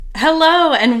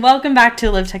Hello and welcome back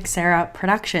to Live Tech Sarah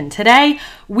production. Today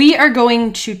we are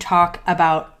going to talk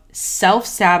about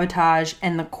self-sabotage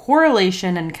and the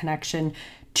correlation and connection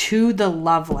to the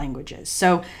love languages.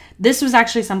 So this was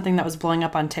actually something that was blowing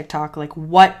up on TikTok. Like,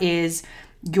 what is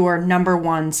your number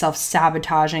one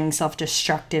self-sabotaging,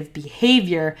 self-destructive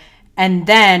behavior? And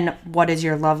then what is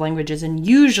your love languages? And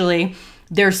usually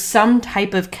there's some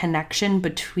type of connection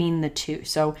between the two.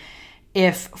 So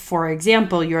if, for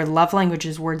example, your love language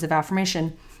is words of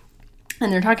affirmation, and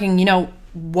they're talking,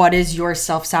 what is your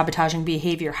self-sabotaging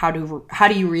behavior? How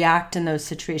do you react in those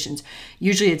situations?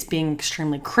 Usually it's being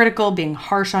extremely critical, being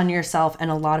harsh on yourself,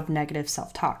 and a lot of negative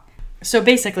self-talk. So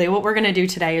basically what we're going to do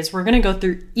today is we're going to go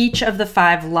through each of the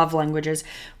 5 love languages.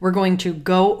 We're going to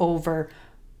go over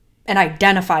and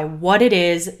identify what it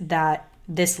is that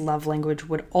this love language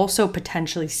would also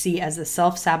potentially see as a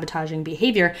self-sabotaging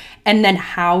behavior, and then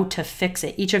how to fix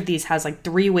it. Each of these has like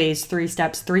 3 ways, 3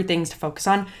 steps, 3 things to focus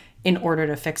on in order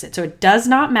to fix it. So it does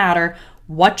not matter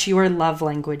what your love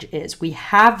language is. We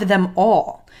have them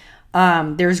all.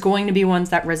 There's going to be ones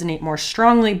that resonate more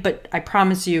strongly, but I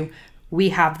promise you, we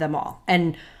have them all.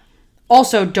 And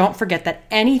also, don't forget that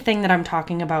anything that I'm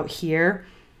talking about here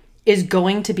is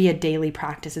going to be a daily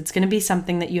practice. It's going to be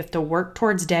something that you have to work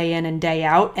towards day in and day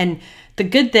out. And the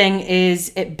good thing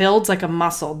is it builds like a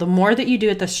muscle. The more that you do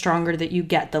it, the stronger that you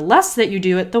get. The less that you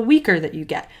do it, the weaker that you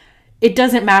get. It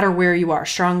doesn't matter where you are,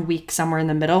 strong, weak, somewhere in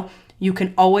the middle. You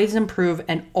can always improve.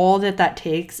 And all that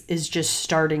takes is just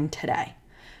starting today.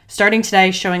 Starting today,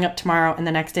 showing up tomorrow and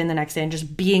the next day and the next day, and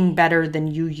just being better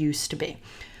than you used to be.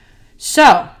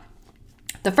 So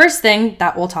the first thing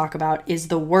that we'll talk about is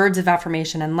the words of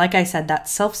affirmation. And like I said, that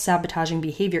self-sabotaging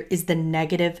behavior is the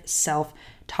negative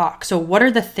self-talk. So what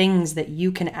are the things that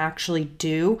you can actually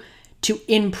do to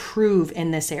improve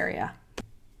in this area?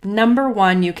 Number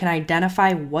 1, you can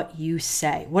identify what you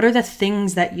say. What are the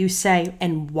things that you say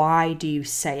and why do you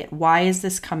say it? Why is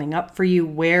this coming up for you?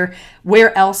 Where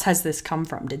else has this come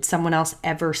from? Did someone else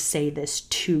ever say this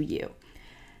to you?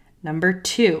 Number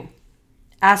 2,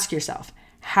 ask yourself,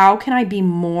 how can I be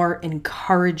more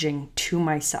encouraging to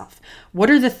myself?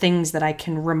 What are the things that I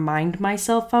can remind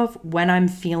myself of when I'm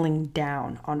feeling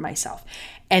down on myself?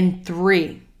 And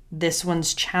 3, this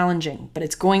one's challenging, but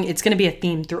it's going to be a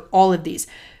theme through all of these.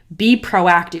 Be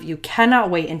proactive. You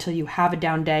cannot wait until you have a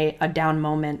down day, a down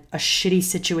moment, a shitty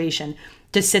situation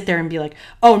to sit there and be like,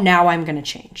 oh, now I'm going to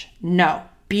change. No.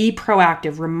 Be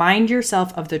proactive. Remind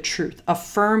yourself of the truth.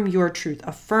 Affirm your truth.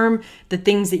 Affirm the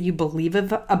things that you believe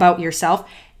about yourself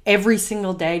every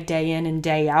single day, day in and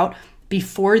day out,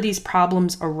 before these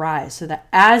problems arise, so that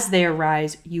as they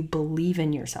arise, you believe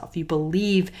in yourself. You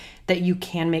believe that you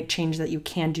can make change, that you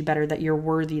can do better, that you're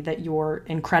worthy, that you're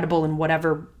incredible in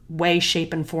whatever way,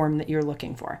 shape, and form that you're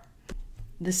looking for.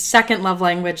 The second love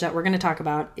language that we're going to talk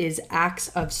about is acts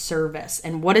of service.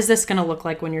 And what is this going to look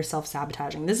like when you're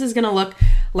self-sabotaging? This is going to look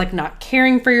like not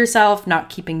caring for yourself, not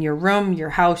keeping your room,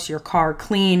 your house, your car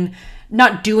clean,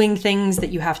 not doing things that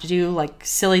you have to do, like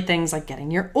silly things like getting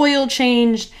your oil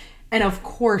changed. And of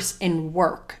course, in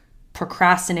work,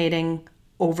 procrastinating,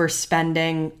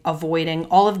 overspending, avoiding,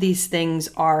 all of these things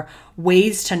are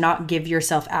ways to not give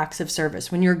yourself acts of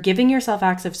service. When you're giving yourself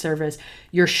acts of service,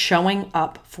 you're showing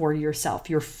up for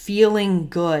yourself. You're feeling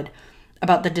good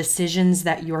about the decisions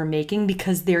that you're making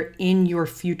because they're in your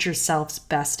future self's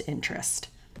best interest.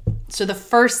 So the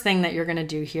first thing that you're going to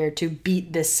do here to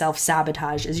beat this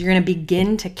self-sabotage is you're going to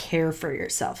begin to care for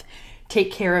yourself.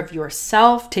 Take care of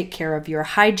yourself, take care of your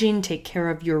hygiene, take care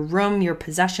of your room, your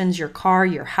possessions, your car,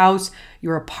 your house,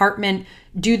 your apartment.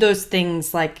 Do those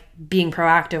things like being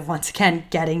proactive, once again,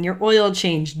 getting your oil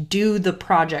changed, do the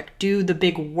project, do the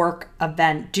big work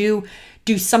event, do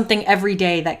something every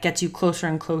day that gets you closer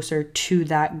and closer to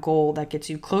that goal, that gets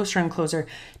you closer and closer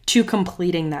to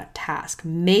completing that task.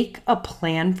 Make a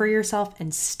plan for yourself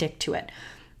and stick to it.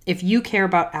 If you care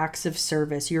about acts of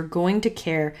service, you're going to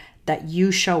care that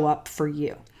you show up for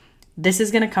you. This is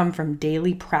going to come from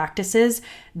daily practices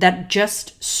that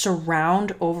just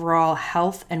surround overall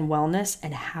health and wellness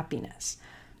and happiness.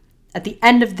 At the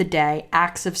end of the day,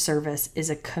 acts of service is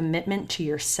a commitment to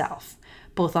yourself,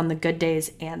 both on the good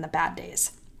days and the bad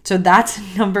days. So that's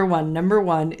number 1. Number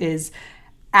 1 is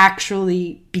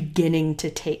actually beginning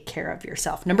to take care of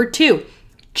yourself. Number 2,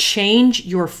 change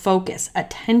your focus.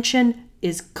 Attention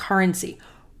is currency.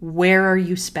 Where are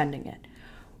you spending it?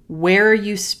 Where are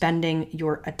you spending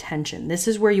your attention? This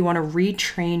is where you want to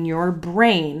retrain your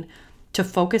brain to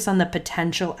focus on the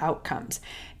potential outcomes.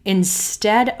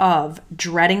 Instead of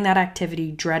dreading that activity,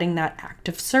 dreading that act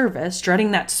of service,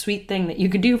 dreading that sweet thing that you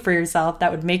could do for yourself that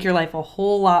would make your life a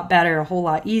whole lot better, a whole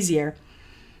lot easier,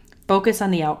 Focus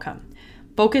on the outcome.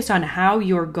 Focus on how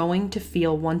you're going to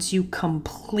feel once you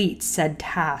complete said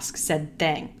task, said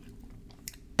thing.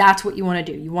 That's what you want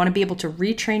to do. You want to be able to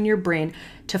retrain your brain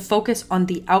to focus on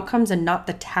the outcomes and not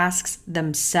the tasks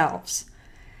themselves.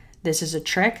 This is a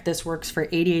trick. This works for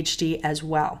ADHD as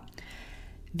well.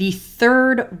 The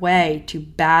third way to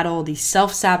battle the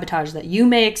self-sabotage that you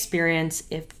may experience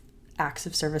if acts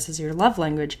of service is your love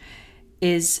language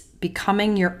is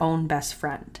becoming your own best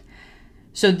friend.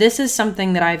 So this is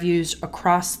something that I've used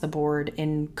across the board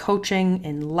in coaching,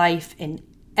 in life, in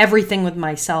everything with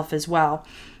myself as well.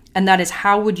 And that is,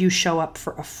 how would you show up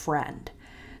for a friend?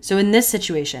 So in this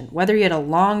situation, whether you had a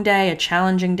long day, a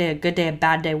challenging day, a good day, a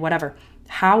bad day, whatever,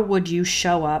 how would you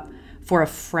show up for a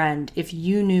friend if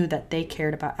you knew that they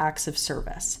cared about acts of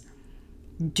service?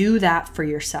 Do that for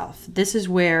yourself. This is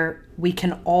where we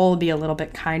can all be a little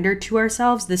bit kinder to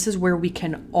ourselves. This is where we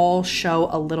can all show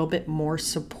a little bit more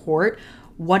support.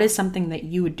 What is something that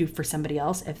you would do for somebody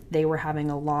else if they were having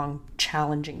a long,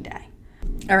 challenging day?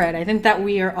 All right, I think that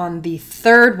we are on the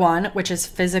third one, which is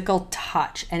physical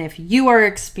touch. And if you are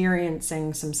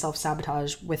experiencing some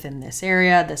self-sabotage within this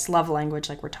area, this love language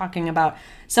like we're talking about,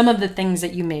 some of the things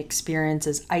that you may experience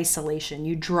is isolation,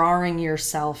 you drawing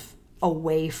yourself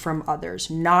away from others,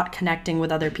 not connecting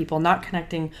with other people, not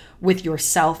connecting with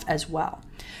yourself as well.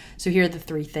 So here are the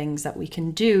three things that we can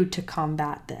do to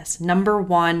combat this. Number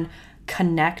one,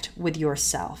 connect with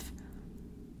yourself.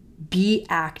 Be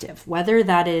active, whether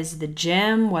that is the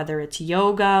gym, whether it's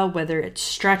yoga, whether it's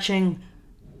stretching.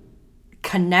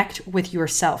 Connect with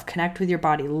yourself, connect with your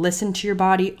body, listen to your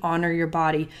body, honor your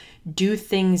body, do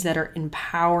things that are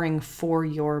empowering for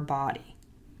your body.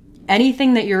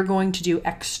 Anything that you're going to do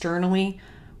externally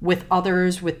with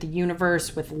others, with the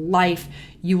universe, with life,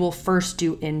 you will first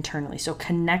do internally. So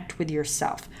connect with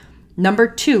yourself. Number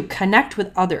two, connect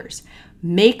with others.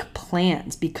 Make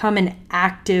plans, become an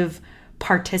active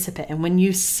participant. And when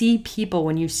you see people,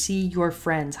 when you see your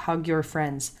friends, hug your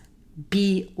friends,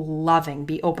 be loving,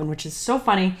 be open, which is so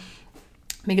funny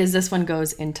because this one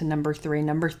goes into number three.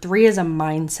 Number three is a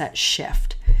mindset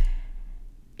shift.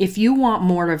 If you want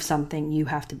more of something, you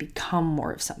have to become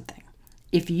more of something.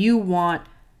 If you want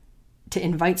to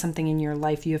invite something in your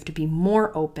life, you have to be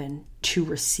more open to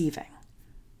receiving.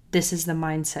 This is the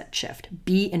mindset shift.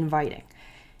 Be inviting.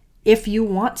 If you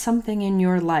want something in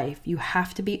your life, you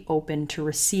have to be open to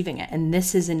receiving it. And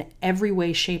this is in every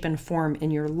way, shape, and form in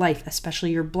your life,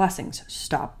 especially your blessings.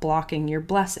 Stop blocking your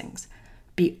blessings.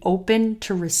 Be open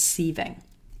to receiving.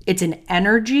 It's an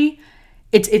energy.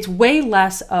 It's way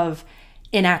less of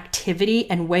an activity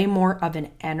and way more of an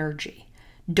energy.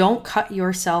 Don't cut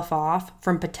yourself off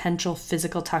from potential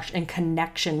physical touch and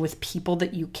connection with people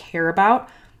that you care about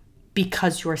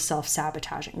because you're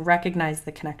self-sabotaging. Recognize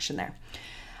the connection there.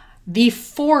 The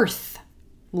fourth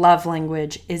love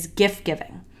language is gift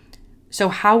giving. So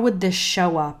how would this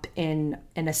show up in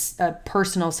a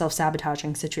personal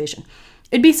self-sabotaging situation?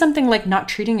 It'd be something like not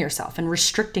treating yourself and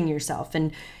restricting yourself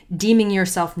and deeming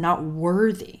yourself not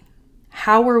worthy.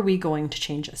 How are we going to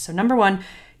change this? So number one,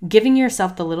 giving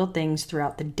yourself the little things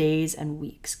throughout the days and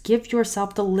weeks. Give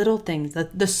yourself the little things,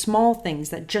 the small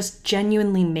things that just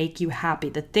genuinely make you happy.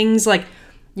 The things like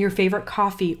your favorite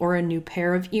coffee or a new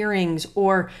pair of earrings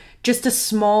or just a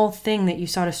small thing that you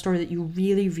saw at a store that you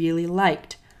really, really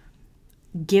liked.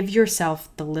 Give yourself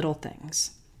the little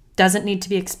things. Doesn't need to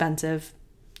be expensive,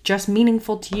 just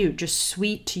meaningful to you, just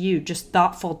sweet to you, just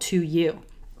thoughtful to you.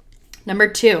 Number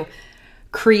two,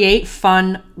 create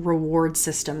fun reward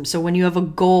systems. So when you have a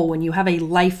goal, when you have a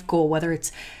life goal, whether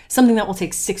it's something that will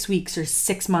take 6 weeks or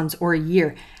 6 months or a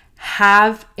year,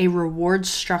 have a reward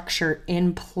structure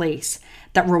in place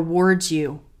that rewards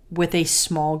you with a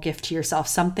small gift to yourself,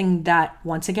 something that,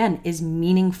 once again, is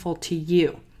meaningful to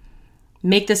you.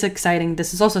 Make this exciting.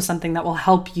 This is also something that will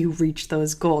help you reach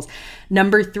those goals.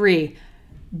 Number three,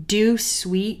 do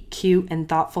sweet, cute, and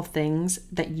thoughtful things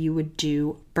that you would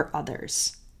do for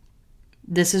others.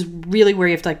 This is really where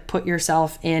you have to put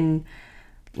yourself in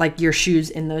your shoes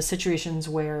in those situations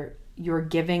where you're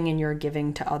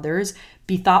giving to others.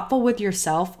 Be thoughtful with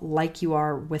yourself like you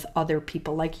are with other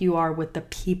people, like you are with the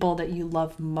people that you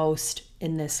love most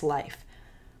in this life.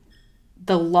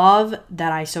 The love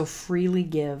that I so freely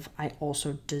give, I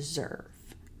also deserve.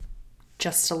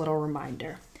 Just a little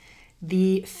reminder.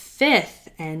 The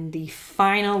fifth and the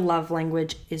final love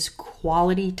language is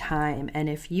quality time. And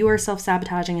if you are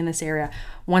self-sabotaging in this area,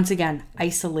 once again,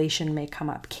 isolation may come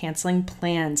up, canceling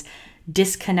plans,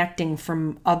 disconnecting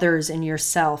from others and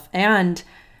yourself, and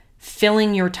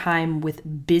filling your time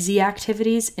with busy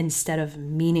activities instead of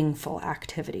meaningful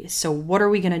activities. So what are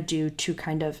we going to do to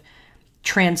kind of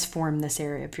transform this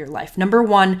area of your life? Number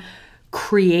one,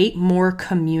 Create more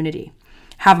community.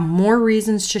 Have more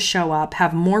reasons to show up,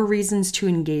 have more reasons to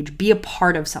engage, be a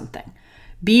part of something.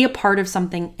 Be a part of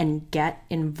something and get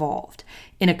involved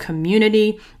in a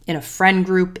community, in a friend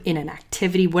group, in an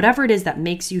activity, whatever it is that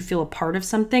makes you feel a part of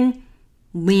something,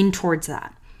 lean towards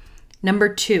that.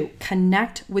 Number 2,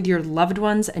 connect with your loved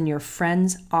ones and your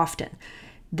friends often.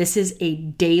 This is a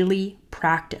daily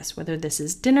practice, whether this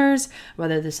is dinners,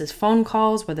 whether this is phone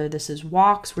calls, whether this is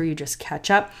walks where you just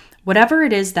catch up, whatever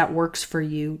it is that works for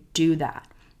you, do that.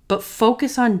 But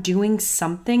focus on doing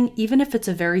something, even if it's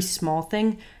a very small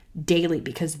thing, daily,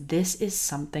 because this is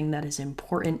something that is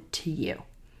important to you.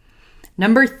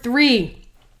 Number 3,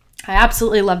 I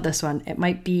absolutely love this one. It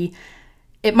might be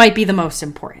the most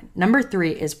important. Number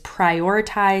 3 is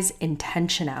prioritize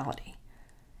intentionality.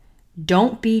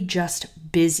 Don't be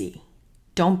just busy.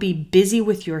 Don't be busy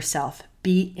with yourself.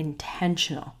 Be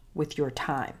intentional with your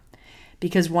time.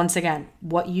 Because once again,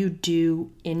 what you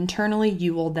do internally,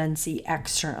 you will then see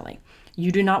externally.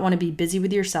 You do not want to be busy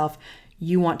with yourself.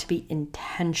 You want to be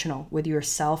intentional with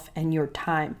yourself and your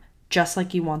time, just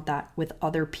like you want that with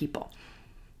other people.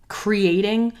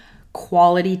 Creating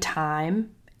quality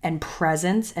time and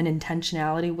presence and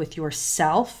intentionality with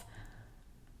yourself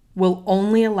will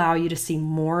only allow you to see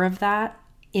more of that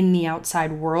in the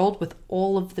outside world with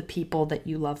all of the people that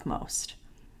you love most.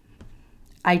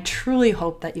 I truly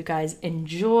hope that you guys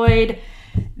enjoyed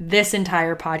this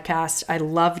entire podcast. I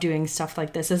love doing stuff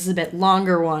like this. This is a bit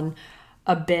longer one,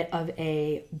 a bit of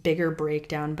a bigger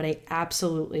breakdown, but I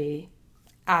absolutely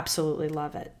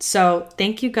love it. So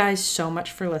thank you guys so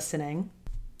much for listening.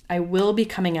 I will be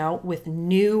coming out with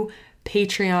new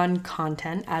Patreon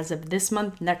content as of this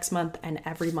month, next month, and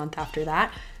every month after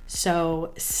that.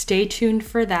 So stay tuned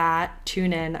for that.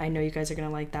 Tune in. I know you guys are going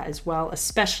to like that as well,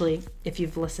 especially if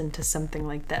you've listened to something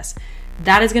like this.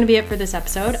 That is going to be it for this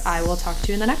episode. I will talk to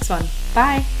you in the next one.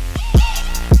 Bye.